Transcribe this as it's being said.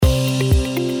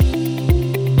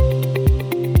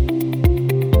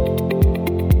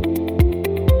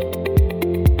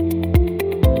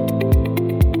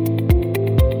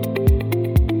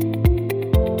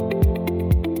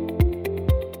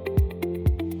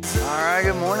All right,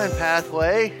 good morning,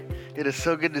 Pathway. It is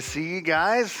so good to see you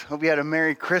guys. Hope you had a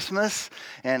Merry Christmas,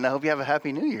 and I hope you have a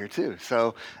Happy New Year, too.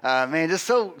 So, man, just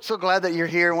so glad that you're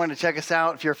here. Want to check us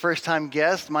out. If you're a first-time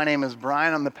guest, my name is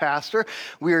Brian. I'm the pastor.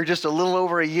 We are just a little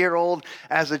over a year old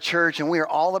as a church, and we are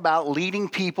all about leading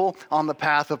people on the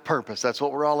path of purpose. That's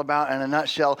what we're all about in a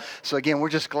nutshell. So, again, we're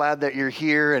just glad that you're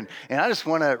here, and I just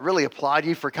want to really applaud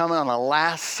you for coming on the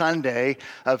last Sunday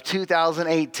of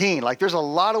 2018. Like, there's a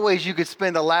lot of ways you could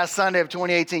spend the last Sunday of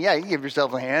 2018. Yeah, you can give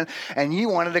yourself a hand. And you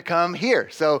wanted to come here.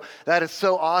 So that is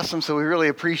so awesome. So we really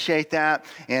appreciate that.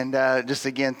 And just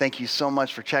again, thank you so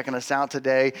much for checking us out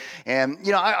today. And,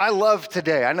 you know, I love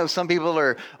today. I know some people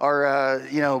are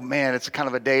man, it's kind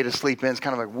of a day to sleep in. It's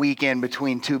kind of a weekend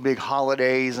between two big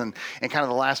holidays and kind of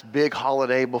the last big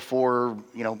holiday before,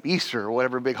 Easter or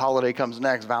whatever big holiday comes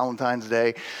next, Valentine's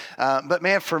Day. But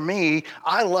man, for me,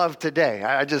 I love today.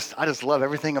 I just love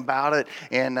everything about it.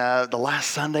 And the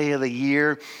last Sunday of the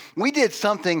year, we did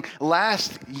something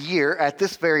last year at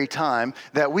this very time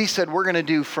that we said we're going to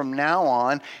do from now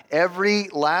on every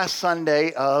last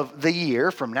Sunday of the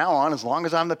year, from now on, as long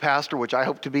as I'm the pastor, which I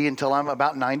hope to be until I'm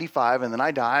about 95 and then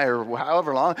I die or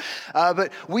however long.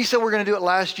 But we said we're going to do it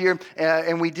last year,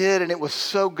 and we did, and it was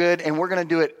so good, and we're going to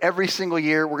do it every single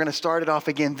year. We're going to start it off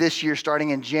again this year, starting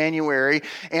in January,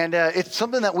 and it's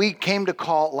something that we came to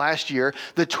call last year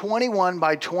the 21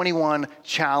 by 21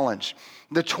 Challenge.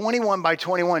 The 21 by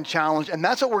 21 challenge, and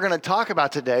that's what we're going to talk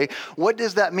about today. What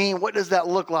does that mean? What does that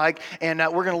look like? And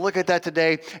we're going to look at that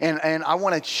today, and I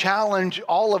want to challenge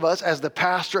all of us as the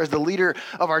pastor, as the leader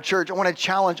of our church. I want to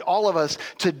challenge all of us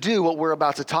to do what we're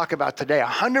about to talk about today,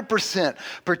 100%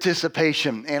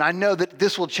 participation, and I know that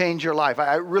this will change your life.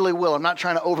 I really will. I'm not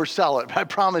trying to oversell it, but I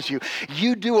promise you,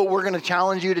 you do what we're going to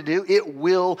challenge you to do, it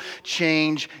will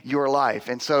change your life.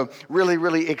 And so really,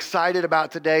 really excited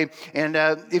about today, and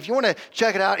if you want to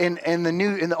check it out in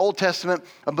the Old Testament,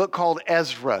 a book called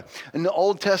Ezra. In the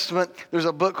Old Testament, there's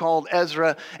a book called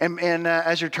Ezra, and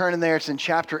as you're turning there, it's in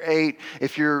chapter 8.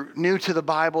 If you're new to the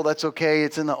Bible, that's okay.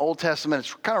 It's in the Old Testament.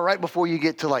 It's kind of right before you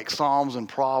get to like Psalms and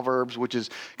Proverbs, which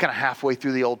is kind of halfway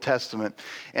through the Old Testament.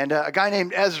 And a guy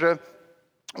named Ezra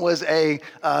was a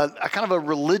kind of a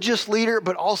religious leader,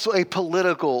 but also a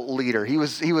political leader. He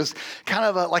was kind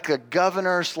of like a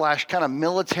governor / kind of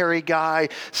military guy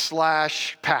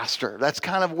 / pastor. That's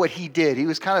kind of what he did. He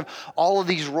was kind of all of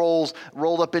these roles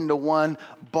rolled up into one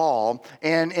ball.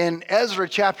 And in Ezra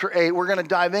chapter 8, we're going to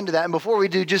dive into that. And before we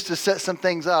do, just to set some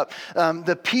things up,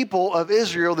 the people of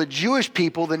Israel, the Jewish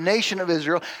people, the nation of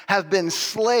Israel, have been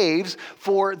slaves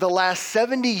for the last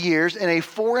 70 years in a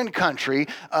foreign country,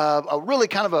 a really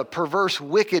kind of a perverse,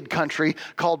 wicked country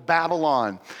called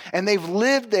Babylon. And they've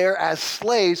lived there as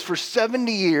slaves for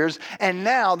 70 years, and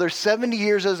now their 70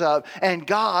 years is up, and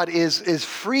God is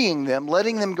freeing them,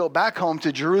 letting them go back home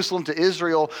to Jerusalem, to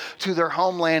Israel, to their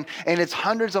homeland, and it's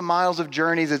hundreds of miles of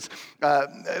journeys. It's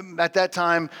at that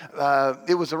time,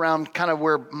 it was around kind of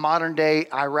where modern-day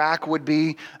Iraq would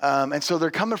be, and so they're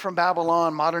coming from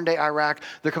Babylon, modern-day Iraq,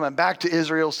 they're coming back to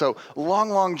Israel, so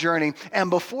long journey.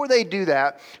 And before they do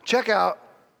that, check out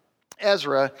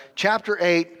Ezra chapter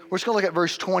 8. We're just going to look at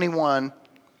verse 21.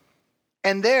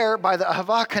 And there, by the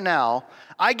Ahava Canal,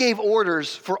 I gave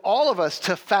orders for all of us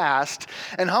to fast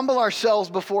and humble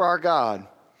ourselves before our God.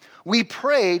 We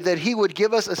prayed that he would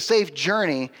give us a safe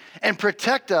journey and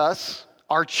protect us,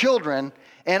 our children,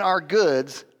 and our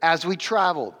goods as we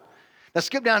traveled. Now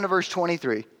skip down to verse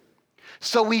 23.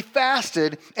 So we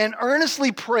fasted and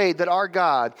earnestly prayed that our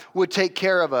God would take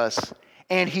care of us,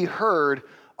 and he heard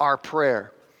our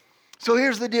prayer. So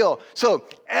here's the deal. So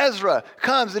Ezra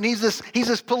comes, and he's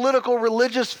this political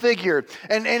religious figure,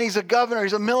 and he's a governor,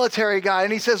 he's a military guy,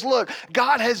 and he says, look,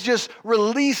 God has just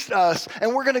released us,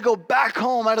 and we're going to go back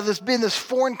home out of this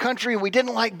foreign country. We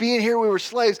didn't like being here. We were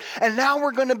slaves, and now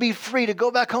we're going to be free to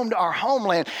go back home to our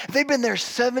homeland. They've been there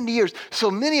 70 years. So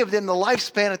many of them, the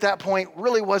lifespan at that point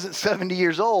really wasn't 70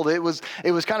 years old. It was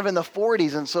kind of in the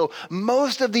 40s, and so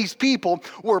most of these people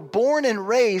were born and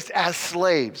raised as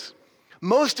slaves.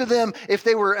 Most of them, if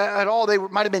they were at all, they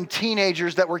might have been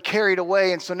teenagers that were carried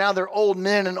away, and so now they're old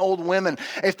men and old women.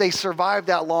 If they survived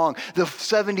that long, the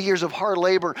 70 years of hard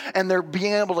labor, and they're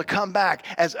being able to come back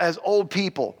as old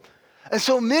people. And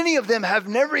so many of them have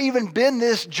never even been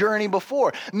this journey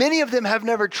before. Many of them have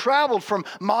never traveled from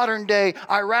modern-day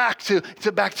Iraq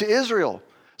to back to Israel.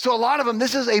 So a lot of them,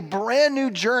 this is a brand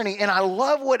new journey, and I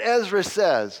love what Ezra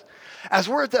says. As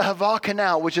we're at the Hava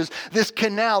Canal, which is this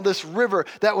canal, this river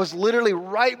that was literally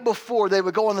right before they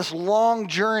would go on this long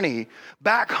journey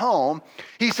back home,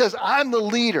 he says, I'm the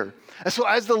leader. And so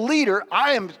as the leader,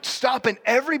 I am stopping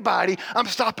everybody. I'm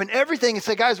stopping everything and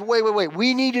say, guys, wait.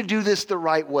 We need to do this the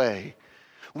right way.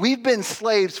 We've been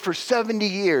slaves for 70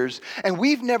 years, and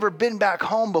we've never been back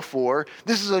home before.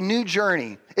 This is a new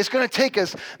journey. It's going to take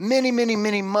us many, many,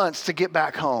 many months to get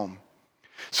back home.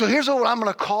 So here's what I'm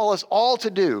going to call us all to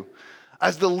do.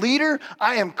 As the leader,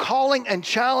 I am calling and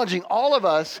challenging all of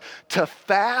us to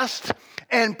fast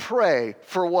and pray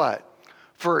for what?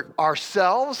 For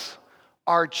ourselves,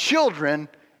 our children,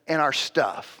 and our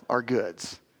stuff, our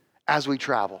goods, as we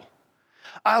travel.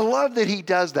 I love that he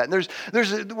does that.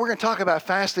 We're going to talk about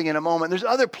fasting in a moment. There's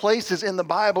other places in the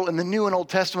Bible, in the New and Old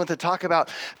Testament, that talk about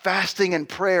fasting and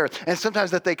prayer, and sometimes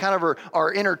that they kind of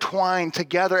are intertwined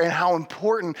together, and how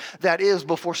important that is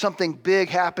before something big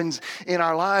happens in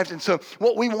our lives. And so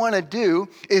what we want to do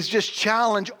is just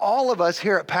challenge all of us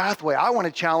here at Pathway. I want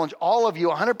to challenge all of you,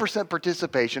 100%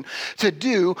 participation, to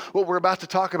do what we're about to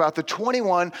talk about, the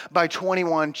 21 by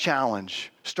 21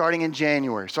 challenge. Starting in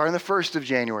January, starting the 1st of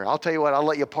January. I'll tell you what, I'll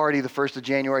let you party the 1st of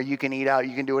January. You can eat out,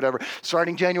 you can do whatever.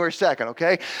 Starting January 2nd,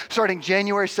 okay? Starting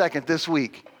January 2nd this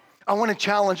week, I want to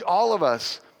challenge all of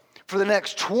us for the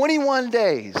next 21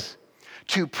 days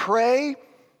to pray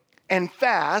and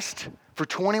fast for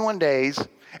 21 days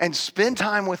and spend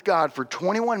time with God for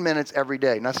 21 minutes every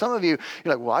day. Now, some of you,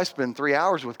 you're like, well, I spend 3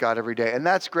 hours with God every day, and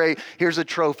that's great. Here's a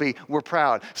trophy. We're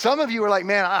proud. Some of you are like,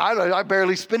 man, I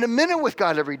barely spend a minute with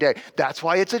God every day. That's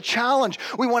why it's a challenge.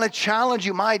 We want to challenge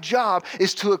you. My job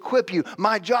is to equip you.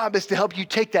 My job is to help you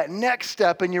take that next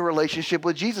step in your relationship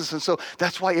with Jesus, and so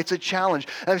that's why it's a challenge.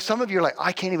 And some of you are like,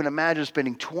 I can't even imagine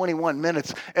spending 21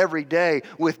 minutes every day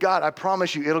with God. I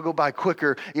promise you, it'll go by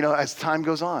quicker, as time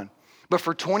goes on. But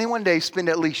for 21 days, spend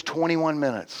at least 21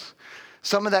 minutes.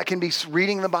 Some of that can be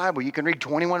reading the Bible. You can read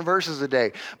 21 verses a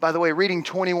day. By the way, reading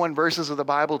 21 verses of the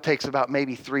Bible takes about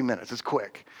maybe 3 minutes. It's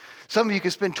quick. Some of you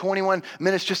can spend 21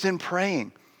 minutes just in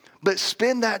praying. But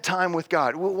spend that time with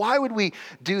God. Well, why would we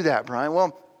do that, Brian?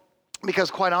 Well, because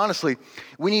quite honestly,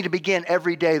 we need to begin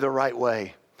every day the right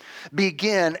way.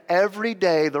 Begin every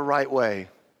day the right way.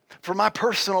 For my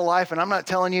personal life, and I'm not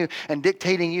telling you and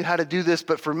dictating you how to do this,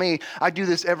 but for me, I do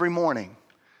this every morning.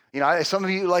 Some of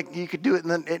you, you could do it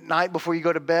at night before you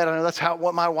go to bed. I know that's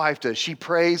what my wife does. She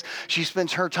prays. She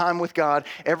spends her time with God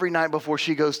every night before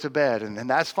she goes to bed. And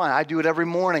that's fine. I do it every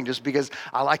morning just because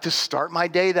I like to start my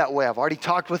day that way. I've already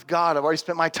talked with God. I've already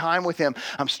spent my time with Him.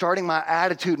 I'm starting my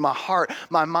attitude, my heart,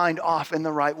 my mind off in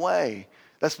the right way.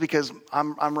 That's because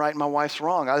I'm right and my wife's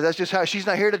wrong. That's just how she's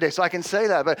not here today, so I can say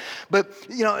that. But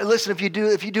listen, if you do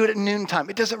it at noontime,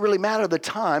 it doesn't really matter the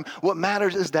time. What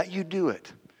matters is that you do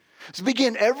it. So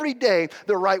begin every day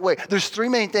the right way. There's 3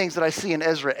 main things that I see in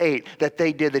Ezra 8 that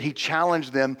they did, that he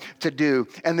challenged them to do.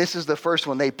 And this is the first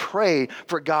one. They prayed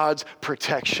for God's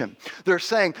protection. They're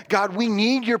saying, God, we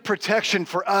need your protection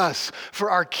for us,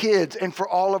 for our kids, and for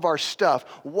all of our stuff.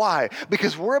 Why?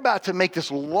 Because we're about to make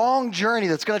this long journey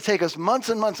that's going to take us months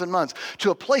and months and months to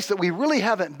a place that we really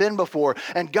haven't been before.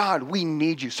 And God, we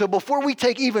need you. So before we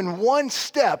take even one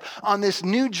step on this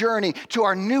new journey to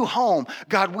our new home,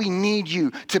 God, we need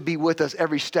you to be with us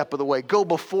every step of the way. Go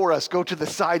before us, go to the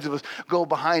sides of us, go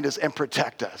behind us, and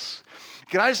protect us.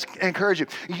 Can I just encourage you?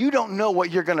 You don't know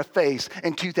what you're going to face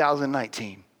in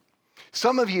 2019.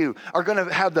 Some of you are going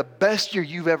to have the best year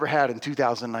you've ever had in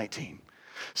 2019.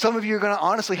 Some of you are going to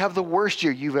honestly have the worst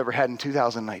year you've ever had in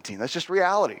 2019. That's just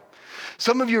reality.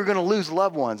 Some of you are going to lose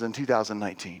loved ones in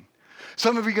 2019.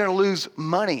 Some of you are going to lose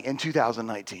money in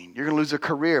 2019. You're going to lose a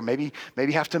career, maybe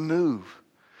have to move.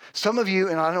 Some of you,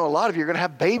 and I know a lot of you, are going to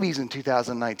have babies in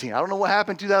 2019. I don't know what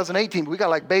happened in 2018, but we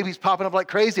got babies popping up like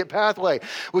crazy at Pathway,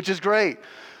 which is great.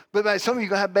 But some of you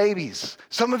are going to have babies.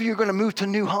 Some of you are going to move to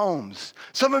new homes.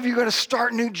 Some of you are going to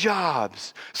start new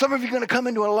jobs. Some of you are going to come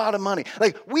into a lot of money.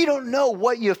 We don't know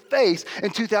what you face in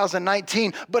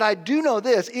 2019, but I do know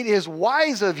this. It is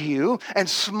wise of you and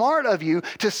smart of you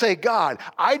to say, God,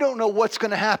 I don't know what's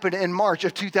going to happen in March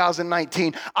of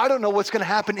 2019. I don't know what's going to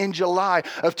happen in July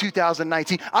of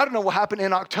 2019. I don't know what happened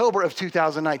in October of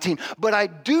 2019, but I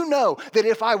do know that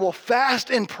if I will fast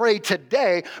and pray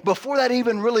today, before that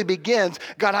even really begins,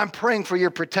 God, I'm praying for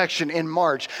your protection in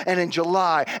March and in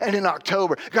July and in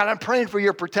October. God, I'm praying for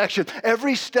your protection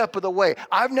every step of the way.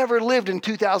 I've never lived in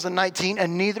 2019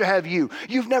 and neither have you.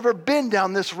 You've never been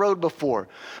down this road before.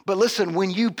 But listen,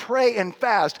 when you pray and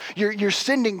fast, you're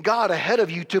sending God ahead of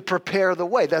you to prepare the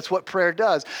way. That's what prayer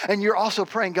does. And you're also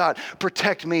praying, God,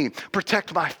 protect me,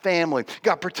 protect my family.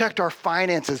 God, protect our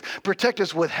finances, protect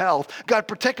us with health. God,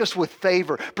 protect us with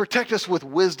favor, protect us with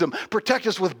wisdom, protect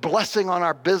us with blessing on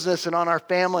our business and on our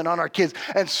family and on our kids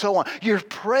and so on. You're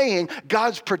praying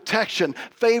God's protection,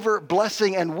 favor,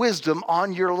 blessing, and wisdom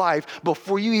on your life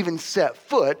before you even set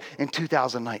foot in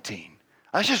 2019.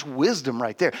 That's just wisdom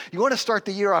right there. You want to start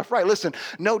the year off right. Listen,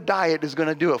 no diet is going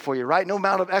to do it for you, right? No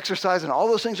amount of exercise and all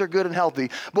those things are good and healthy.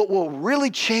 But what will really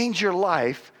change your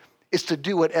life is to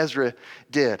do what Ezra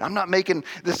did. I'm not making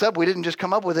this up. We didn't just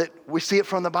come up with it. We see it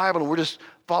from the Bible and we're just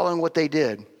following what they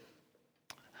did.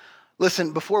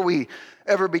 Listen, before we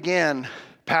ever began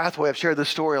Pathway, I've shared this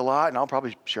story a lot and I'll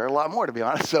probably share a lot more to be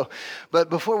honest. But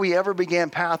before we ever began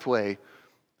Pathway,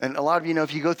 and a lot of you know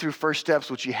if you go through First Steps,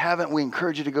 which you haven't, we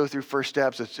encourage you to go through First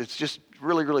Steps. It's just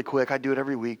really, really quick. I do it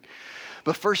every week.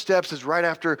 But First Steps is right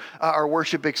after our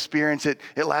worship experience. It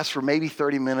lasts for maybe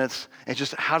 30 minutes. It's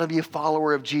just how to be a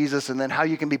follower of Jesus and then how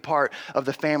you can be part of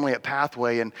the family at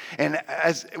Pathway. And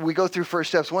as we go through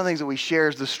First Steps, one of the things that we share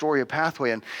is the story of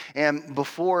Pathway. And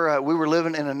before we were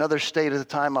living in another state at the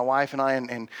time, my wife and I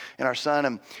and our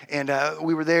son, and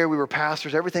we were there, we were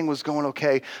pastors, everything was going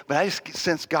okay. But I just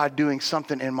sensed God doing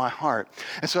something in my heart.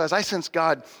 And so as I sensed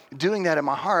God doing that in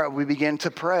my heart, we began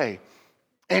to pray.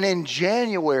 And in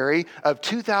January of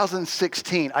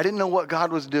 2016, I didn't know what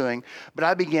God was doing, but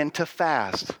I began to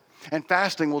fast. And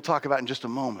fasting we'll talk about in just a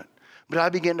moment. But I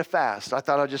began to fast. I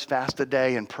thought I'd just fast a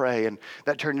day and pray. And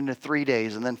that turned into 3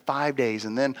 days and then 5 days.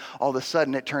 And then all of a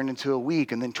sudden it turned into a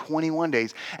week and then 21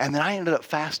 days. And then I ended up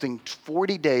fasting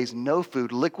 40 days, no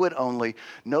food, liquid only,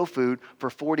 no food for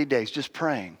 40 days, just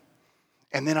praying.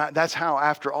 And then that's how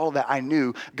after all of that I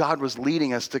knew God was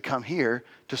leading us to come here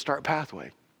to start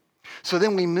Pathway. So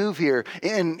then we move here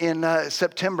in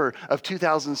September of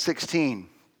 2016.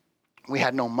 We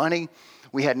had no money.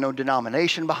 We had no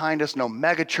denomination behind us, no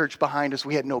mega church behind us.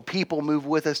 We had no people move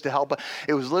with us to help us.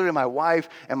 It was literally my wife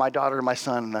and my daughter and my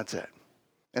son, and that's it.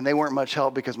 And they weren't much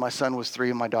help because my son was 3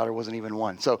 and my daughter wasn't even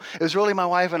 1. So it was really my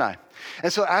wife and I.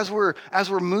 And so as we're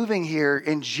moving here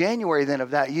in January then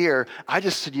of that year, I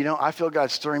just said, I feel God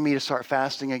stirring me to start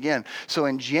fasting again. So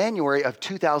in January of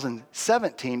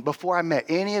 2017, before I met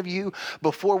any of you,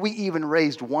 before we even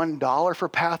raised $1 for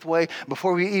Pathway,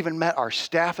 before we even met our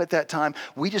staff at that time,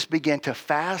 we just began to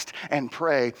fast and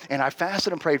pray. And I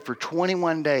fasted and prayed for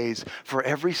 21 days for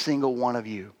every single one of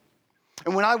you.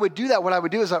 And when I would do that, what I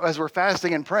would do is as we're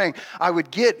fasting and praying, I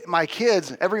would get my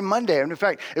kids every Monday. And in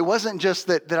fact, it wasn't just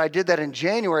that I did that in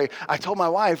January. I told my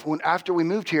wife after we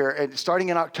moved here, and starting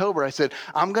in October, I said,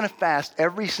 I'm going to fast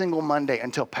every single Monday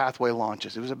until Pathway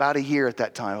launches. It was about a year at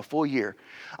that time, a full year.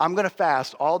 I'm going to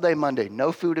fast all day Monday,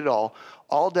 no food at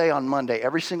all day on Monday,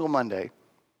 every single Monday.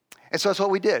 And so that's what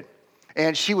we did.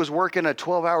 And she was working a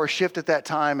 12-hour shift at that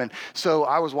time. And so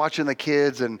I was watching the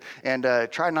kids and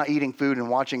trying not eating food and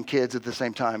watching kids at the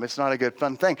same time. It's not a good,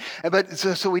 fun thing. But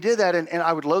so we did that. And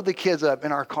I would load the kids up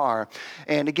in our car.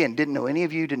 And again, didn't know any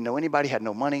of you, didn't know anybody, had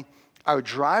no money. I would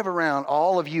drive around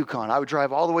all of Yukon. I would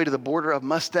drive all the way to the border of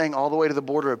Mustang, all the way to the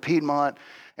border of Piedmont.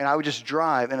 And I would just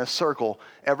drive in a circle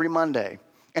every Monday.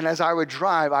 And as I would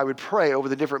drive, I would pray over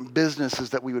the different businesses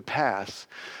that we would pass.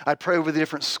 I'd pray over the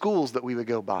different schools that we would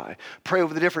go by. Pray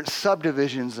over the different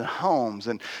subdivisions and homes.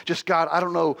 And just, God, I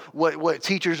don't know what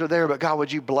teachers are there, but God,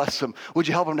 would you bless them? Would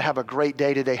you help them to have a great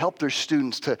day today? Help their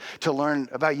students to learn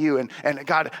about you. And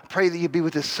God, pray that you be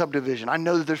with this subdivision. I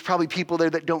know that there's probably people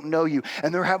there that don't know you,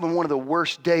 and they're having one of the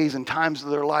worst days and times of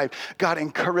their life. God,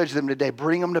 encourage them today.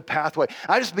 Bring them to Pathway.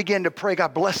 I just began to pray,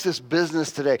 God, bless this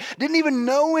business today. Didn't even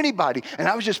know anybody. And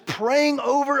I was just praying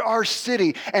over our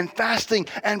city and fasting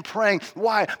and praying.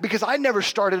 Why? Because I never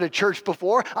started a church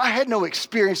before. I had no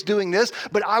experience doing this,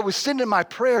 but I was sending my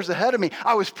prayers ahead of me.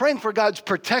 I was praying for God's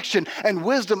protection and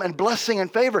wisdom and blessing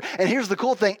and favor. And here's the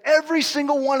cool thing. Every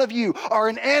single one of you are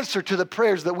an answer to the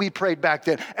prayers that we prayed back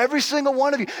then. Every single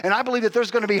one of you. And I believe that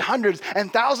there's going to be hundreds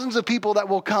and thousands of people that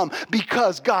will come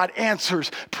because God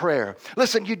answers prayer.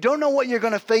 Listen, you don't know what you're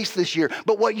going to face this year,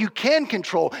 but what you can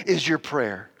control is your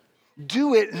prayer.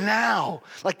 Do it now.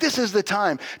 Like, this is the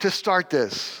time to start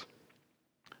this.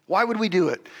 Why would we do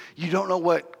it? You don't know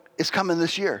what is coming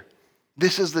this year.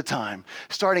 This is the time.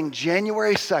 Starting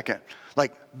January 2nd,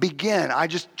 Like, begin. I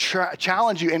just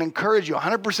challenge you and encourage you,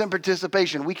 100%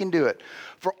 participation. We can do it.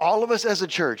 For all of us as a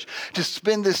church to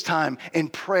spend this time in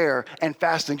prayer and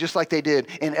fasting, just like they did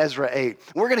in Ezra 8.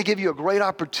 We're going to give you a great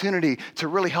opportunity to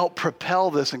really help propel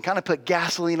this and kind of put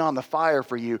gasoline on the fire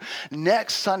for you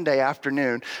next Sunday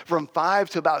afternoon from 5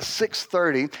 to about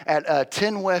 6:30 at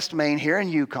 10 West Main here in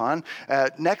Yukon.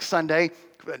 Next Sunday,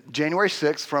 January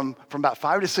 6th, from about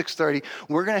 5 to 6:30,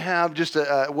 we're going to have just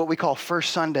what we call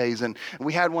First Sundays. And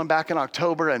we had one back in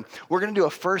October, and we're going to do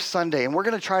a First Sunday. And we're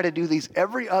going to try to do these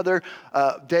every other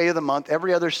day of the month,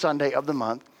 every other Sunday of the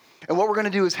month. And what we're going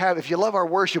to do is have, if you love our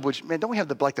worship, which, man, don't we have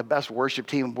the best worship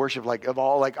team, of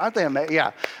all? Aren't they amazing?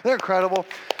 Yeah, they're incredible.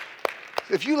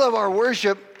 If you love our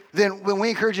worship, then when we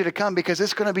encourage you to come, because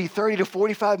it's going to be 30 to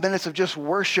 45 minutes of just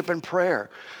worship and prayer.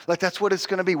 That's what it's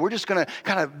going to be. We're just going to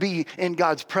kind of be in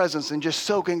God's presence and just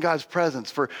soak in God's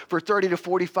presence for 30 to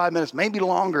 45 minutes, maybe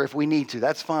longer if we need to.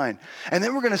 That's fine. And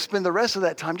then we're going to spend the rest of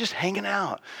that time just hanging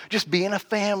out, just being a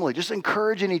family, just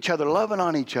encouraging each other, loving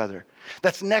on each other.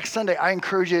 That's next Sunday. I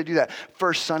encourage you to do that.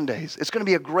 First Sundays. It's going to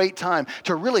be a great time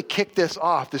to really kick this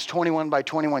off, this 21 by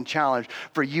 21 challenge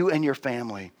for you and your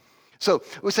family. So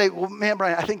we say, well, man,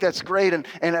 Brian, I think that's great. And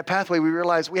at Pathway, we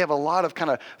realize we have a lot of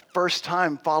kind of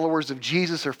first-time followers of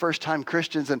Jesus or first-time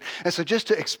Christians. And so just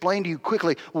to explain to you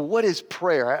quickly, well, what is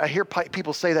prayer? I hear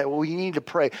people say that, well, you need to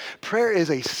pray. Prayer is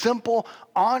a simple,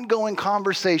 ongoing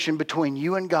conversation between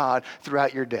you and God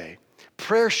throughout your day.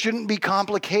 Prayer shouldn't be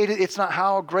complicated. It's not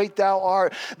how great thou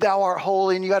art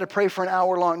holy, and you got to pray for an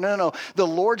hour long. No. The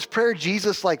Lord's Prayer,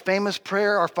 Jesus, like famous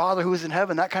prayer, our Father who is in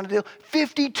heaven, that kind of deal,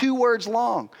 52 words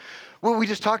long. Well, we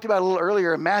just talked about a little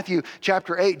earlier in Matthew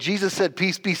chapter 8, Jesus said,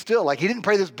 peace be still. He didn't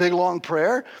pray this big, long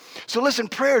prayer. So listen,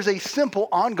 prayer is a simple,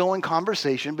 ongoing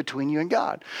conversation between you and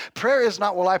God. Prayer is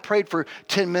not, well, I prayed for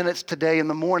 10 minutes today in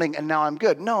the morning and now I'm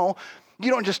good. No,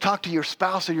 you don't just talk to your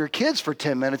spouse or your kids for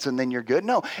 10 minutes and then you're good.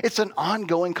 No, it's an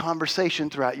ongoing conversation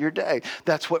throughout your day.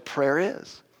 That's what prayer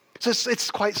is. So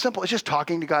it's quite simple. It's just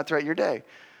talking to God throughout your day.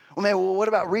 Well, man, what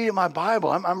about reading my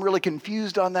Bible? I'm really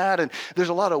confused on that, and there's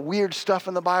a lot of weird stuff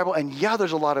in the Bible, and yeah,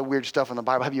 there's a lot of weird stuff in the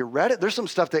Bible. Have you read it? There's some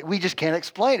stuff that we just can't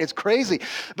explain. It's crazy.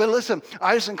 But listen,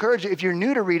 I just encourage you, if you're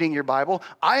new to reading your Bible,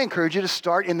 I encourage you to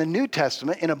start in the New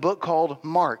Testament in a book called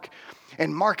Mark.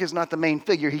 And Mark is not the main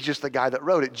figure. He's just the guy that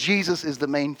wrote it. Jesus is the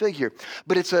main figure.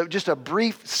 But it's just a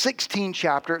brief 16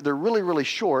 chapter. They're really, really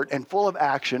short and full of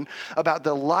action about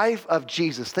the life of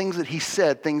Jesus, things that he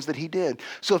said, things that he did.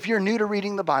 So if you're new to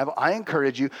reading the Bible, I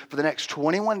encourage you for the next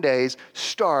 21 days,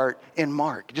 start in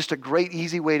Mark. Just a great,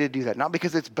 easy way to do that. Not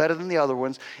because it's better than the other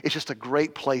ones. It's just a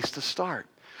great place to start.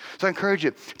 So I encourage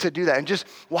you to do that. And just,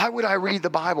 why would I read the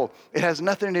Bible? It has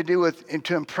nothing to do with,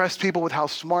 to impress people with how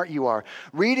smart you are.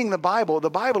 Reading the Bible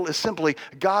is simply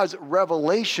God's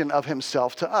revelation of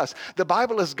himself to us. The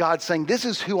Bible is God saying, this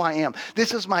is who I am.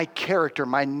 This is my character,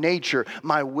 my nature,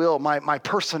 my will, my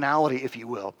personality, if you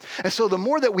will. And so the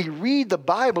more that we read the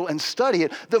Bible and study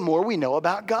it, the more we know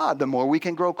about God, the more we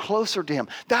can grow closer to him.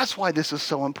 That's why this is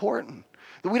so important.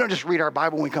 We don't just read our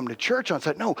Bible when we come to church on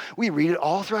Sunday. No, we read it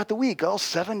all throughout the week, all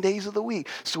 7 days of the week,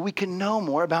 so we can know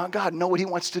more about God, know what he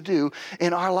wants to do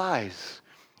in our lives.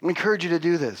 We encourage you to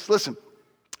do this. Listen,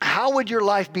 how would your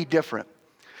life be different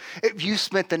if you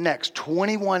spent the next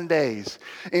 21 days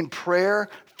in prayer,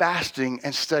 fasting,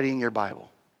 and studying your Bible?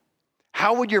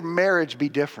 How would your marriage be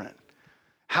different?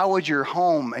 How would your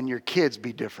home and your kids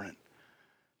be different?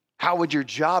 How would your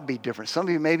job be different? Some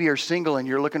of you maybe are single and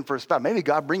you're looking for a spouse. Maybe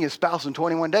God bring you a spouse in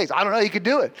 21 days. I don't know. You could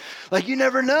do it. You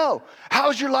never know.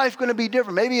 How's your life going to be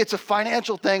different? Maybe it's a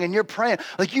financial thing and you're praying.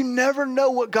 You never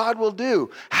know what God will do.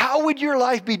 How would your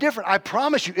life be different? I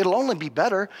promise you, it'll only be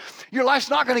better. Your life's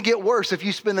not going to get worse if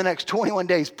you spend the next 21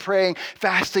 days praying,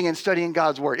 fasting, and studying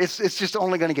God's word. It's just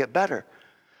only going to get better.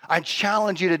 I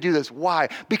challenge you to do this. Why?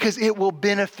 Because it will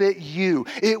benefit you.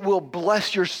 It will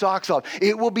bless your socks off.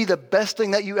 It will be the best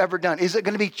thing that you ever done. Is it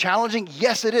going to be challenging?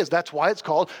 Yes, it is. That's why it's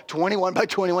called 21 by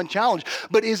 21 challenge.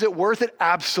 But is it worth it?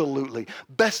 Absolutely.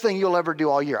 Best thing you'll ever do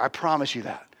all year. I promise you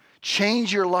that.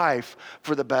 Change your life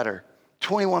for the better.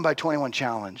 21 by 21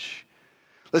 challenge.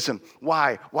 Listen,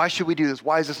 why? Why should we do this?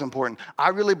 Why is this important? I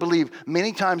really believe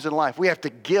many times in life we have to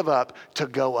give up to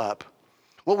go up.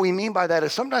 What we mean by that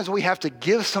is sometimes we have to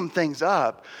give some things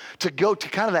up to go to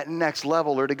kind of that next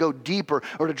level or to go deeper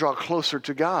or to draw closer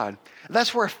to God.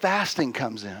 That's where fasting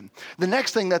comes in. The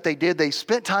next thing that they did, they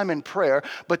spent time in prayer,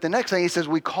 but the next thing he says,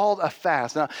 we called a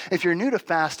fast. Now, if you're new to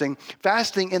fasting,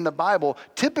 fasting in the Bible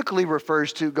typically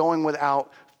refers to going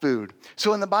without food.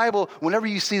 So in the Bible, whenever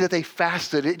you see that they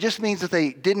fasted, it just means that they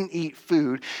didn't eat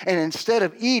food, and instead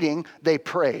of eating, they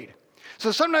prayed.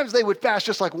 So sometimes they would fast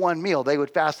just like one meal. They would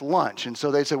fast lunch. And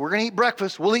so they'd say, we're going to eat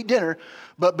breakfast, we'll eat dinner,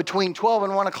 but between 12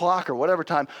 and 1 o'clock or whatever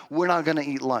time, we're not going to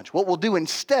eat lunch. What we'll do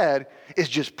instead is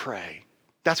just pray.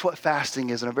 That's what fasting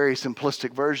is in a very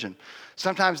simplistic version.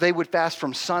 Sometimes they would fast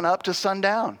from sun up to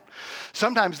sundown.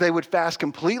 Sometimes they would fast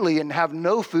completely and have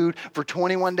no food for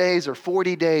 21 days or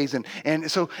 40 days. And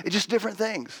so it's just different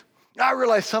things. I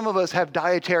realize some of us have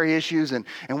dietary issues and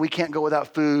we can't go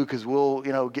without food because we'll,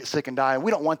 get sick and die. And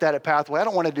we don't want that at Pathway. I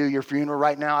don't want to do your funeral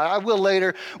right now. I will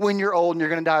later when you're old and you're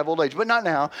going to die of old age, but not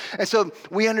now. And so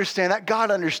we understand that.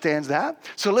 God understands that.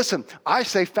 So listen, I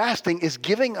say fasting is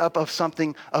giving up of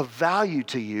something of value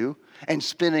to you and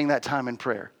spending that time in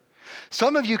prayer.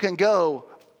 Some of you can go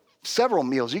several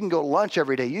meals. You can go lunch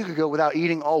every day. You could go without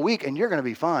eating all week and you're going to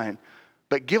be fine.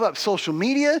 But give up social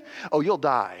media, you'll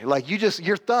die. Like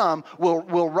your thumb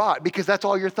will rot because that's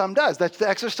all your thumb does. That's the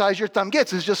exercise your thumb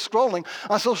gets is just scrolling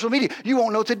on social media. You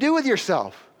won't know what to do with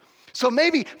yourself. So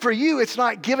maybe for you, it's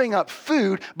not giving up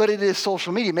food, but it is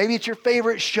social media. Maybe it's your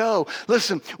favorite show.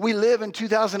 Listen, we live in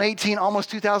 2018, almost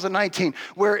 2019,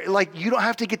 where you don't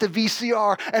have to get the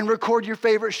VCR and record your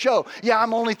favorite show. Yeah,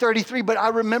 I'm only 33, but I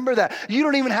remember that. You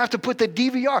don't even have to put the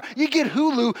DVR. You get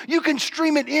Hulu. You can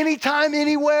stream it anytime,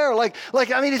 anywhere.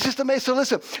 It's just amazing. So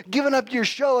listen, giving up your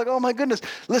show, oh my goodness.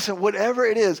 Listen, whatever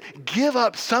it is, give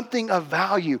up something of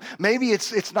value. Maybe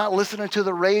it's not listening to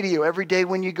the radio every day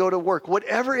when you go to work.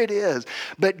 Whatever it is,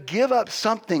 but give up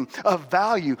something of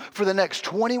value for the next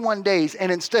 21 days.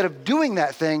 And instead of doing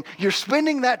that thing, you're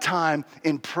spending that time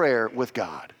in prayer with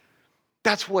God.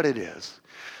 That's what it is.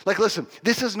 Listen,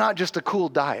 this is not just a cool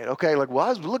diet, okay? I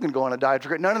was looking to go on a diet.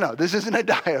 No. This isn't a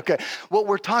diet, okay? What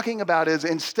we're talking about is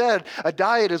instead, a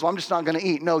diet is, I'm just not going to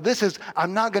eat. No, this is,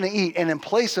 I'm not going to eat. And in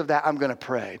place of that, I'm going to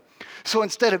pray. So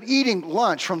instead of eating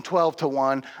lunch from 12 to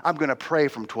 1, I'm going to pray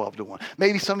from 12 to 1.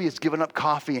 Maybe some of you has given up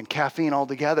coffee and caffeine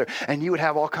altogether, and you would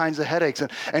have all kinds of headaches.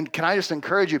 And can I just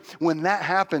encourage you, when that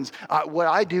happens, what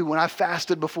I do when I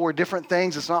fasted before different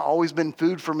things, it's not always been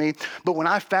food for me, but when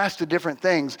I fasted different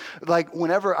things,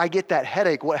 whenever I get that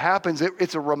headache, what happens,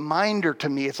 it's a reminder to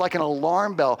me. It's like an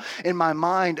alarm bell in my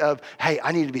mind of, hey,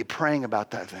 I need to be praying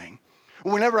about that thing.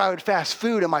 Whenever I would fast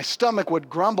food and my stomach would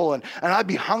grumble and I'd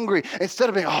be hungry, instead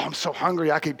of being, I'm so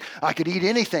hungry, I could eat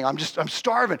anything. I'm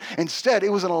starving. Instead, it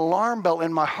was an alarm bell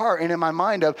in my heart and in my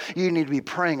mind of, you need to be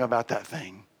praying about that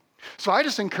thing. So I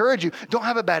just encourage you, don't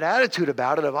have a bad attitude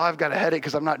about it of, I've got a headache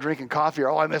because I'm not drinking coffee,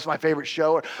 or, I missed my favorite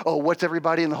show, or, what's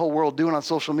everybody in the whole world doing on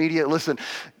social media? Listen,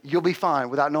 you'll be fine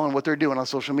without knowing what they're doing on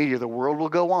social media. The world will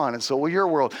go on, and so will your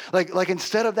world.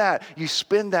 Instead of that, you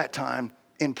spend that time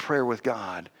in prayer with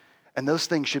God. And those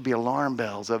things should be alarm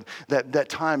bells of that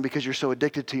time because you're so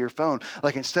addicted to your phone.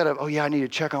 Instead of, I need to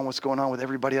check on what's going on with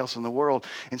everybody else in the world.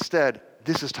 Instead,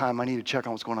 this is time I need to check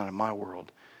on what's going on in my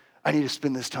world. I need to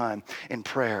spend this time in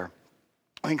prayer.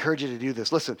 I encourage you to do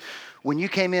this. Listen, when you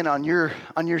came in on your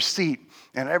seat,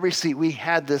 and every seat we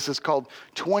had this, it's called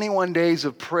 21 Days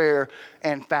of Prayer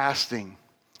and Fasting.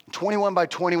 21 by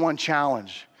 21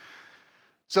 challenge.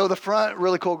 So the front,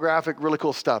 really cool graphic, really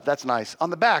cool stuff. That's nice. On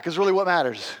the back is really what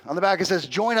matters. On the back it says,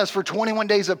 join us for 21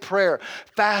 days of prayer,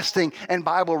 fasting, and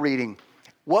Bible reading.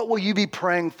 What will you be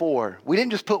praying for? We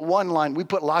didn't just put one line, we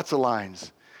put lots of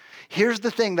lines. Here's the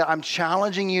thing that I'm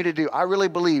challenging you to do. I really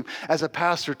believe as a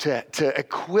pastor to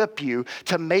equip you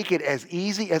to make it as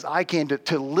easy as I can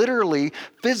to literally,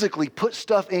 physically put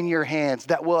stuff in your hands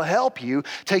that will help you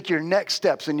take your next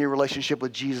steps in your relationship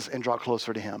with Jesus and draw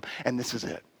closer to him. And this is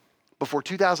it. Before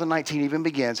 2019 even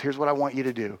begins, here's what I want you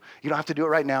to do. You don't have to do it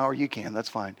right now, or you can, that's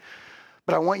fine.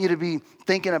 But I want you to be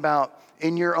thinking about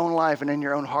in your own life and in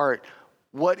your own heart,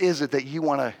 what is it that you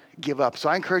want to give up? So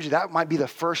I encourage you, that might be the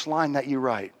first line that you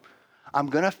write. I'm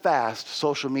going to fast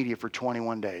social media for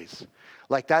 21 days.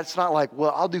 That's not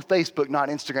I'll do Facebook, not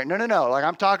Instagram. No.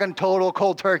 I'm talking total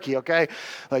cold turkey, okay?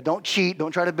 Don't cheat.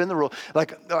 Don't try to bend the rule.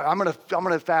 I'm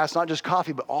gonna fast not just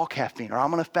coffee, but all caffeine. Or I'm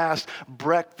gonna fast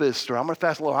breakfast. Or I'm gonna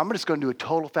fast low. I'm just gonna do a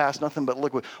total fast, nothing but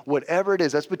liquid. Whatever it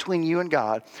is, that's between you and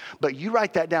God. But you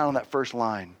write that down on that first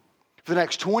line. For the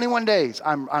next 21 days,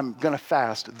 I'm gonna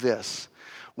fast this.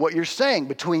 What you're saying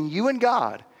between you and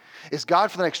God is, God,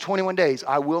 for the next 21 days,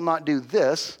 I will not do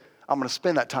this. I'm gonna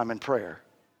spend that time in prayer.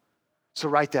 So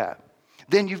write that.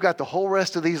 Then you've got the whole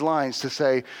rest of these lines to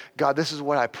say, God, this is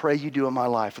what I pray you do in my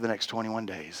life for the next 21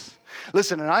 days.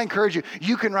 Listen, and I encourage you,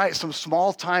 you can write some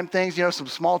small time things, some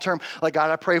small term,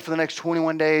 God, I pray for the next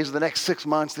 21 days, or the next 6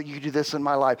 months that you do this in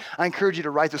my life. I encourage you to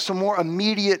write some more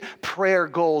immediate prayer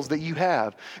goals that you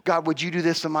have. God, would you do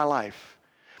this in my life?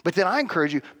 But then I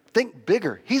encourage you, Think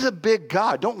bigger. He's a big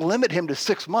God. Don't limit him to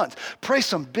 6 months. Pray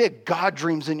some big God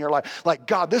dreams in your life. Like,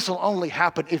 God, this will only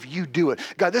happen if you do it.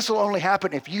 God, this will only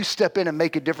happen if you step in and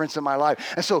make a difference in my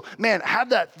life. And so, man, have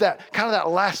that kind of that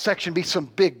last section be some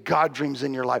big God dreams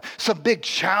in your life, some big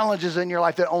challenges in your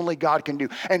life that only God can do,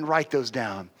 and write those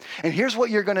down. And here's what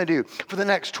you're going to do. For the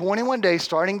next 21 days,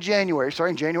 starting January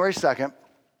 2nd,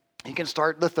 you can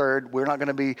start the 3rd. We're not going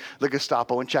to be the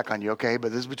Gestapo and check on you, okay?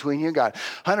 But this is between you and God.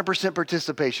 100%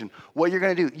 participation. What you're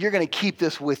going to do, you're going to keep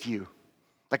this with you.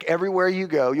 Like everywhere you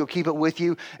go, you'll keep it with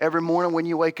you every morning when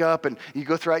you wake up and you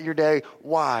go throughout your day.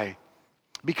 Why?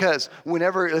 Because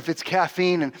if it's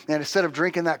caffeine and instead of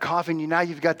drinking that coffee, now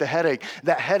you've got the headache.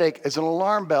 That headache is an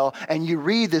alarm bell, and you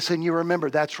read this and you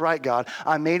remember, that's right, God.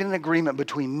 I made an agreement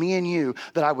between me and you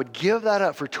that I would give that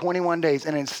up for 21 days.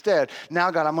 And instead,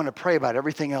 now, God, I'm going to pray about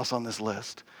everything else on this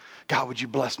list. God, would you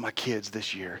bless my kids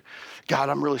this year? God,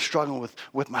 I'm really struggling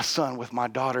with my son, with my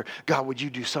daughter. God, would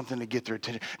you do something to get their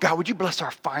attention? God, would you bless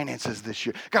our finances this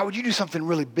year? God, would you do something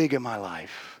really big in my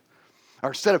life? Or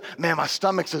instead of, man, my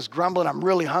stomach's is grumbling, I'm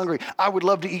really hungry, I would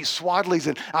love to eat Swadley's,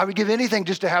 and I would give anything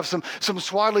just to have some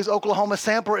Swadley's Oklahoma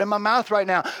sampler in my mouth right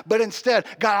now. But instead,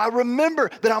 God, I remember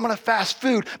that I'm going to fast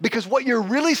food, because what you're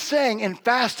really saying in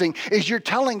fasting is you're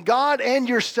telling God and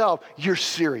yourself you're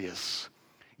serious.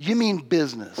 You mean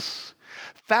business.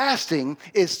 Fasting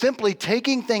is simply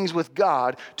taking things with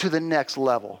God to the next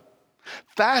level.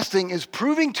 Fasting is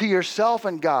proving to yourself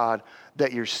and God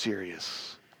that you're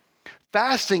serious.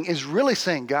 Fasting is really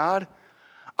saying, God,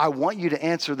 I want you to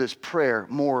answer this prayer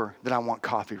more than I want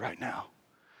coffee right now.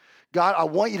 God, I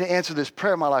want you to answer this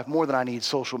prayer in my life more than I need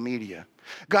social media.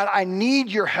 God, I need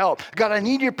your help. God, I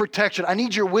need your protection. I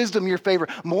need your wisdom, your favor,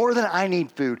 more than I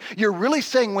need food. You're really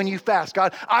saying when you fast,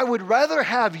 God, I would rather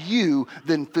have you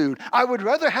than food. I would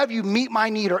rather have you meet my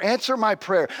need or answer my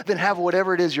prayer than have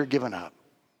whatever it is you're giving up.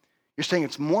 You're saying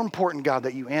it's more important, God,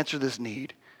 that you answer this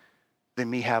need than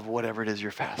me have whatever it is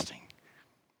you're fasting.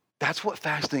 That's what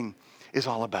fasting is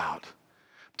all about.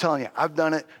 I'm telling you, I've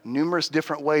done it numerous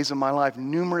different ways in my life,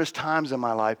 numerous times in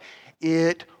my life.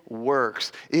 It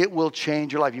works. It will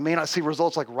change your life. You may not see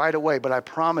results like right away, but I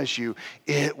promise you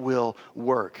it will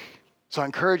work. So I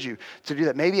encourage you to do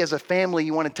that. Maybe as a family,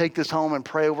 you want to take this home and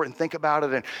pray over it and think about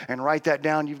it and write that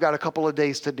down. You've got a couple of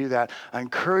days to do that. I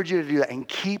encourage you to do that and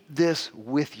keep this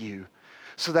with you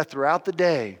so that throughout the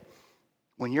day,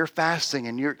 when you're fasting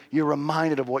and you're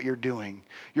reminded of what you're doing,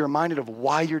 you're reminded of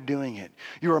why you're doing it,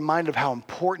 you're reminded of how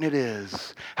important it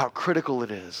is, how critical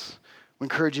it is. We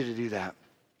encourage you to do that.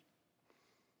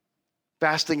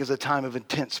 Fasting is a time of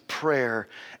intense prayer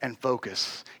and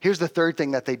focus. Here's the third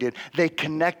thing that they did. They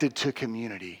connected to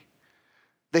community.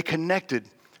 They connected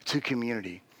to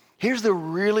community. Here's the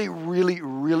really, really,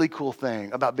 really cool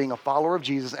thing about being a follower of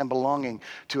Jesus and belonging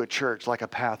to a church like a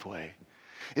Pathway.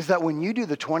 Is that when you do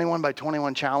the 21 by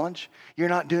 21 challenge, you're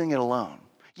not doing it alone.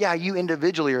 Yeah, you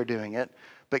individually are doing it,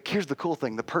 but here's the cool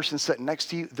thing. The person sitting next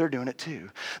to you, they're doing it too.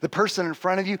 The person in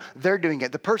front of you, they're doing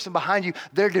it. The person behind you,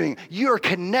 they're doing it. You are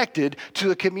connected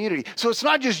to a community. So it's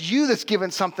not just you that's giving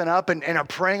something up and are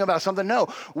praying about something. No,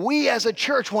 we as a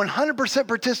church, 100%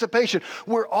 participation.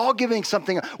 We're all giving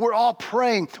something. We're all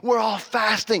praying. We're all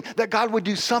fasting that God would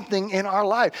do something in our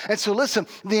life. And so listen,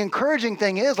 the encouraging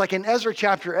thing is, like in Ezra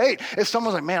chapter 8, if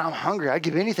someone's like, man, I'm hungry, I'd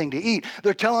give anything to eat.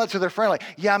 They're telling that to their friend, like,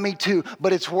 yeah, me too,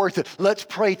 but it's worth it. Let's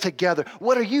pray together.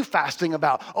 What are you fasting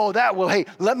about? Oh, hey,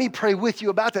 let me pray with you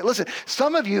about that. Listen,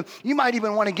 some of you might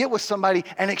even want to get with somebody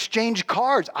and exchange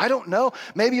cards. I don't know.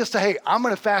 Maybe you'll say, hey, I'm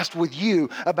going to fast with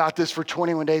you about this for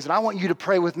 21 days, and I want you to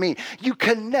pray with me. You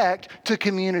connect to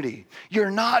community. You're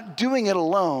not doing it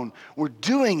alone. We're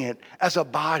doing it as a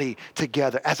body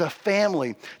together, as a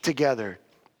family together.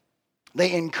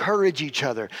 They encourage each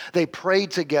other. They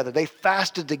prayed together. They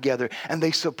fasted together, and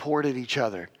they supported each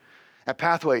other. At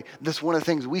Pathway, this is one of the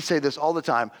things, we say this all the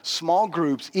time, small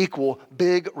groups equal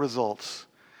big results.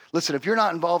 Listen, if you're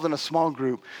not involved in a small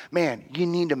group, man, you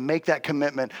need to make that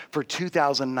commitment for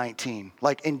 2019,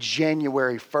 like in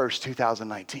January 1st,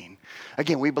 2019.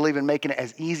 Again, we believe in making it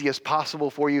as easy as possible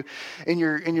for you. In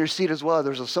your seat as well,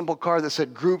 there's a simple card that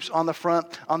said groups on the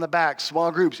front, on the back.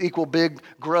 Small groups equal big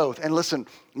growth. And listen,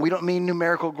 we don't mean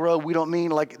numerical growth. We don't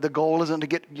mean like the goal isn't to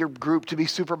get your group to be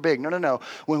super big. No.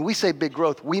 When we say big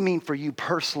growth, we mean for you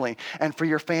personally and for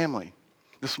your family.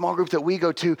 The small group that we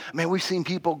go to, man, we've seen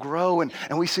people grow and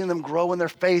we've seen them grow in their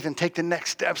faith and take the next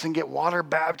steps and get water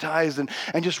baptized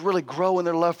and just really grow in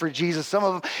their love for Jesus. Some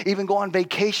of them even go on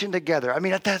vacation together. I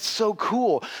mean, that's so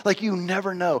cool. Like, you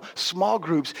never know. Small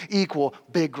groups equal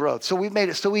big growth. So we've made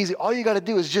it so easy. All you got to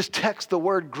do is just text the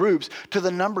word groups to the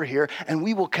number here, and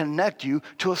we will connect you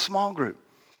to a small group.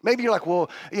 Maybe you're like, well,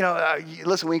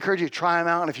 listen, we encourage you to try them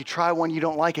out. And if you try one, you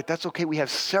don't like it, that's okay. We have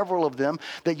several of them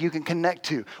that you can connect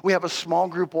to. We have a small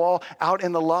group wall out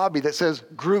in the lobby that says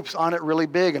groups on it really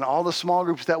big and all the small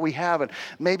groups that we have. And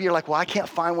maybe you're like, well, I can't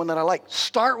find one that I like.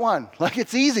 Start one. Like,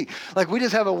 it's easy. Like, we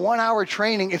just have a 1-hour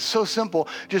training. It's so simple.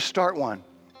 Just start one.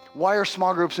 Why are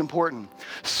small groups important?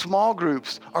 Small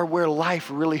groups are where life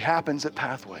really happens at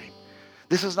Pathway.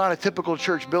 This is not a typical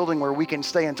church building where we can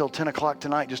stay until 10 o'clock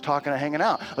tonight just talking and hanging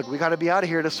out. Like, we got to be out of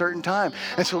here at a certain time.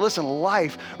 And so listen,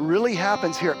 life really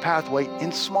happens here at Pathway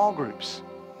in small groups.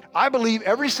 I believe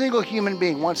every single human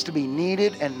being wants to be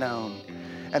needed and known,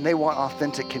 and they want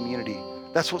authentic community.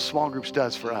 That's what small groups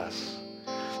does for us.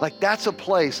 Like, that's a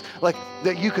place like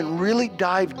that you can really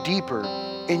dive deeper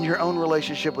in your own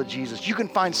relationship with Jesus. You can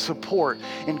find support,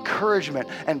 encouragement,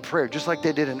 and prayer, just like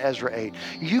they did in Ezra 8.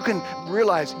 You can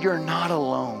realize you're not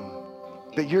alone,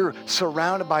 that you're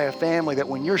surrounded by a family, that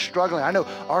when you're struggling, I know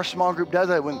our small group does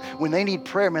that. When they need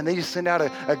prayer, man, they just send out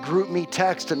a group me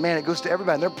text, and man, it goes to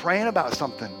everybody, and they're praying about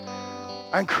something.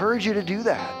 I encourage you to do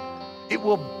that. It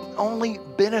will only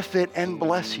benefit and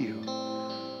bless you.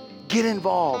 Get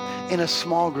involved in a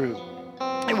small group.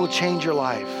 It will change your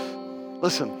life.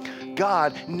 Listen,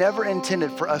 God never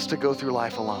intended for us to go through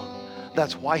life alone.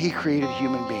 That's why he created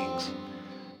human beings.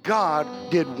 God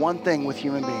did one thing with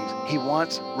human beings. He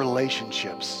wants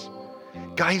relationships.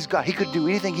 God, he's God. He could do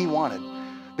anything he wanted,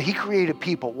 but he created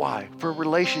people. Why? For a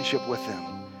relationship with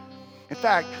them. In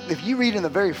fact, if you read in the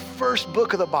very first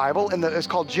book of the Bible, it's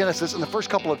called Genesis, in the first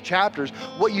couple of chapters,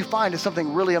 what you find is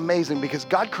something really amazing, because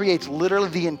God creates literally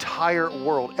the entire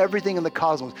world, everything in the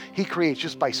cosmos, he creates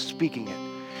just by speaking it.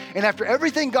 And after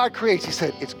everything God creates, he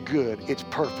said, it's good, it's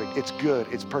perfect, it's good,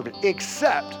 it's perfect,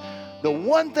 except the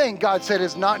one thing God said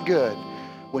is not good.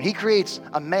 When he creates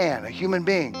a man, a human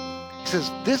being, he says,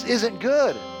 this isn't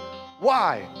good.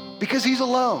 Why? Because he's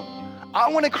alone. I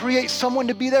want to create someone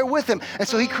to be there with him. And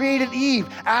so he created Eve,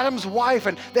 Adam's wife,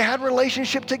 and they had a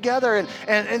relationship together.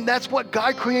 And that's what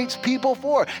God creates people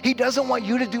for. He doesn't want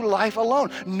you to do life alone.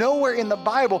 Nowhere in the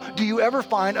Bible do you ever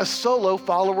find a solo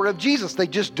follower of Jesus. They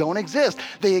just don't exist.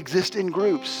 They exist in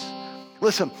groups.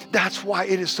 Listen, that's why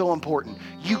it is so important.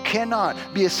 You cannot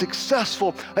be a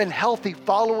successful and healthy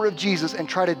follower of Jesus and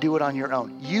try to do it on your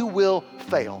own. You will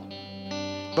fail.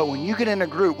 But when you get in a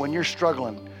group, when you're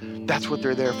struggling, that's what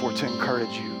they're there for, to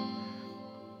encourage you.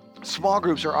 Small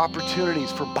groups are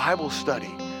opportunities for Bible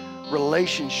study,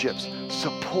 relationships,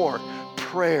 support,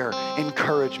 prayer,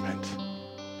 encouragement.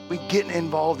 We get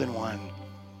involved in one.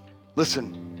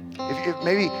 Listen, if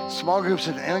maybe small groups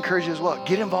and encourage you as well,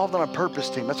 get involved on a purpose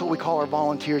team. That's what we call our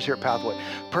volunteers here at Pathway,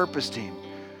 purpose team.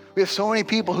 We have so many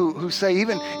people who say,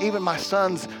 even my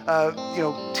son's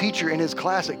teacher in his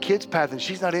class at Kids Path, and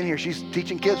she's not in here, she's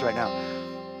teaching kids right now.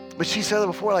 But she said it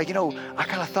before, I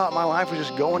kind of thought my life was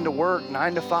just going to work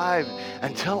 9 to 5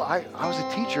 until I was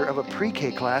a teacher of a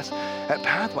pre-K class at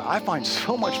Pathway. I find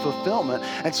so much fulfillment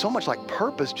and so much like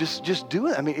purpose just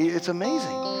doing it. I mean, it's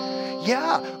amazing.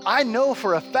 Yeah, I know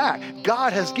for a fact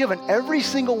God has given every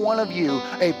single one of you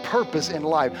a purpose in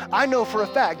life. I know for a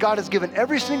fact God has given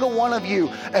every single one of you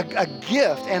a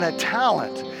gift and a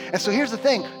talent. And so here's the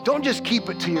thing, don't just keep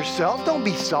it to yourself. Don't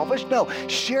be selfish. No,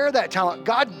 share that talent.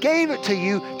 God gave it to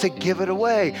you to give it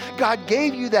away. God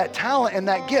gave you that talent and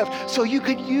that gift so you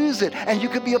could use it and you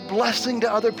could be a blessing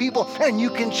to other people and you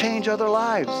can change other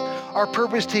lives. Our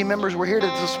purpose team members were here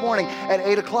this morning at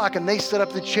 8 o'clock and they set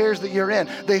up the chairs that you're in.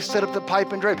 They set up the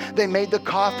pipe and drape. They made the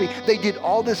coffee. They did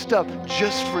all this stuff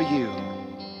just for you.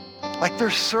 Like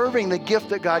they're serving the gift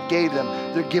that God gave them.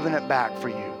 They're giving it back for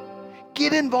you.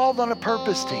 Get involved on a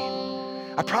purpose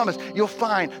team. I promise you'll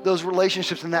find those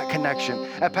relationships and that connection.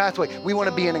 At Pathway, we want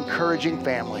to be an encouraging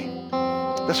family.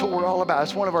 That's what we're all about.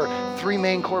 It's one of our 3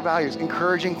 main core values,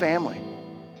 encouraging family.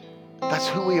 That's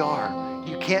who we are.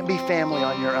 You can't be family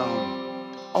on your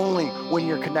own, only when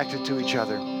you're connected to each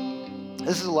other.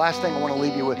 This is the last thing I want to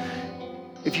leave you with.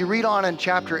 If you read on in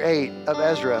chapter 8 of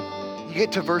Ezra, you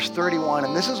get to verse 31,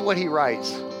 and this is what he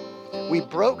writes. We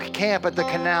broke camp at the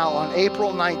canal on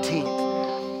April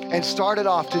 19th and started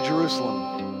off to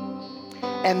Jerusalem.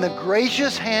 And the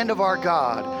gracious hand of our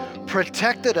God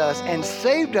protected us and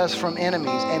saved us from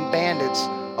enemies and bandits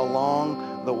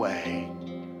along the way.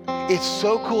 It's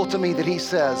so cool to me that he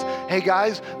says, hey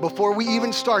guys, before we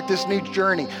even start this new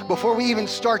journey, before we even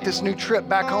start this new trip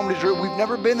back home to Jerusalem, we've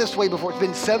never been this way before. It's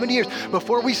been 70 years.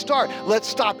 Before we start, let's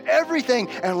stop everything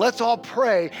and let's all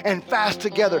pray and fast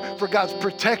together for God's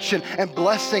protection and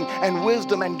blessing and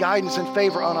wisdom and guidance and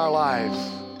favor on our lives,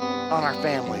 on our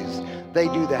families. They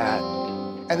do that.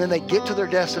 And then they get to their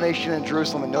destination in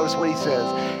Jerusalem, and notice what he says.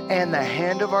 And the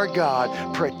hand of our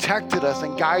God protected us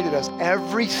and guided us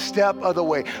every step of the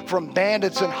way, from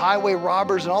bandits and highway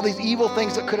robbers and all these evil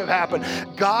things that could have happened.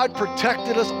 God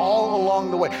protected us all along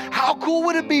the way. How cool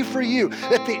would it be for you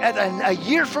that a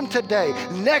year from today,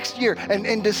 next year, and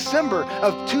in December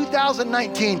of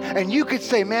 2019, and you could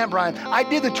say, man, Brian, I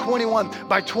did the 21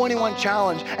 by 21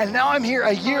 challenge, and now I'm here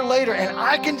a year later, and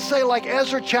I can say like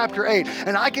Ezra chapter 8,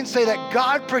 and I can say that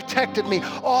God protected me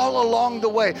all along the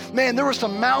way. Man, there were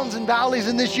some mountains and valleys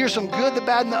in this year, some good, the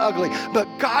bad, and the ugly, but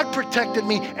God protected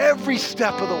me every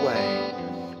step of the way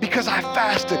because I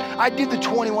fasted. I did the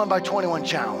 21 by 21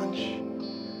 challenge.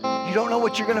 You don't know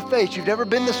what you're going to face. You've never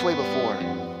been this way before.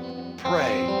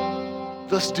 Pray.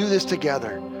 Let's do this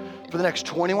together. For the next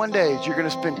 21 days, you're going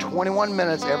to spend 21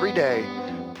 minutes every day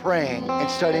praying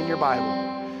and studying your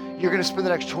Bible. You're going to spend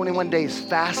the next 21 days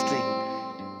fasting,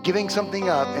 giving something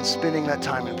up, and spending that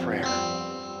time in prayer.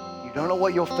 You don't know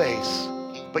what you'll face,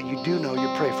 but you do know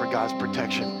you pray for God's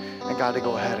protection and God to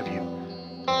go ahead of you.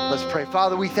 Let's pray.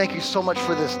 Father, we thank you so much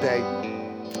for this day.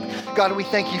 God, we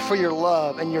thank you for your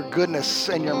love and your goodness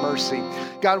and your mercy.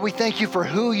 God, we thank you for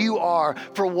who you are,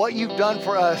 for what you've done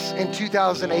for us in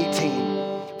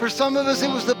 2018. For some of us, it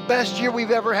was the best year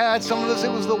we've ever had. Some of us,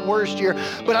 it was the worst year.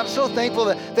 But I'm so thankful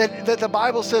that the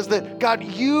Bible says that, God,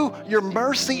 your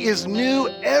mercy is new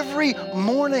every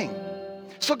morning.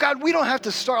 So, God, we don't have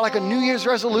to start like a New Year's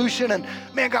resolution and,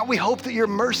 man, God, we hope that your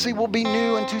mercy will be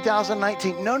new in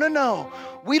 2019. No.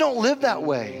 We don't live that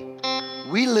way.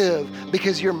 We live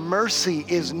because your mercy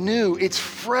is new. It's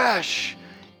fresh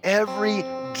every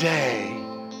day.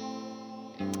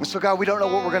 And so, God, we don't know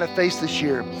what we're going to face this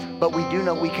year, but we do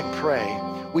know we can pray.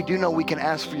 We do know we can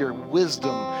ask for your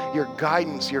wisdom, your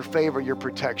guidance, your favor, your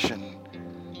protection.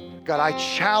 God, I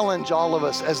challenge all of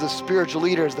us as the spiritual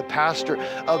leader, as the pastor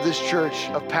of this church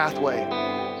of Pathway,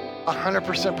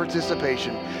 100%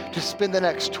 participation, to spend the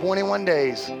next 21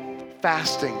 days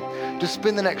fasting, to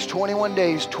spend the next 21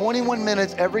 days, 21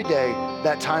 minutes every day,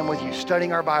 that time with you,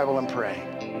 studying our Bible and praying.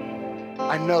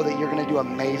 I know that you're going to do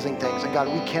amazing things. And God,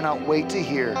 we cannot wait to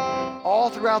hear all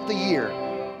throughout the year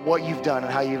what you've done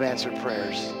and how you've answered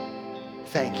prayers.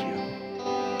 Thank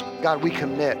you. God, we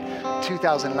commit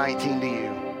 2019 to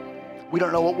you. We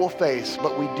don't know what we'll face,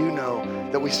 but we do know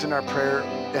that we send our prayer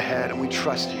ahead and we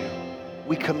trust you.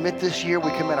 We commit this year,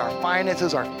 we commit our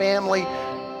finances, our family,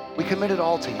 we commit it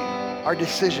all to you. Our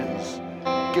decisions,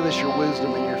 give us your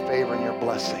wisdom and your favor and your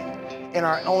blessing in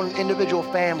our own individual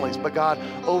families, but God,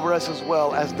 over us as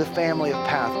well as the family of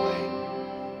Pathway.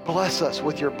 Bless us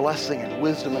with your blessing and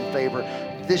wisdom and favor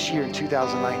this year in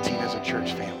 2019 as a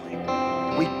church family.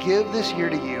 We give this year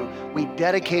to you. We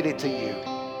dedicate it to you.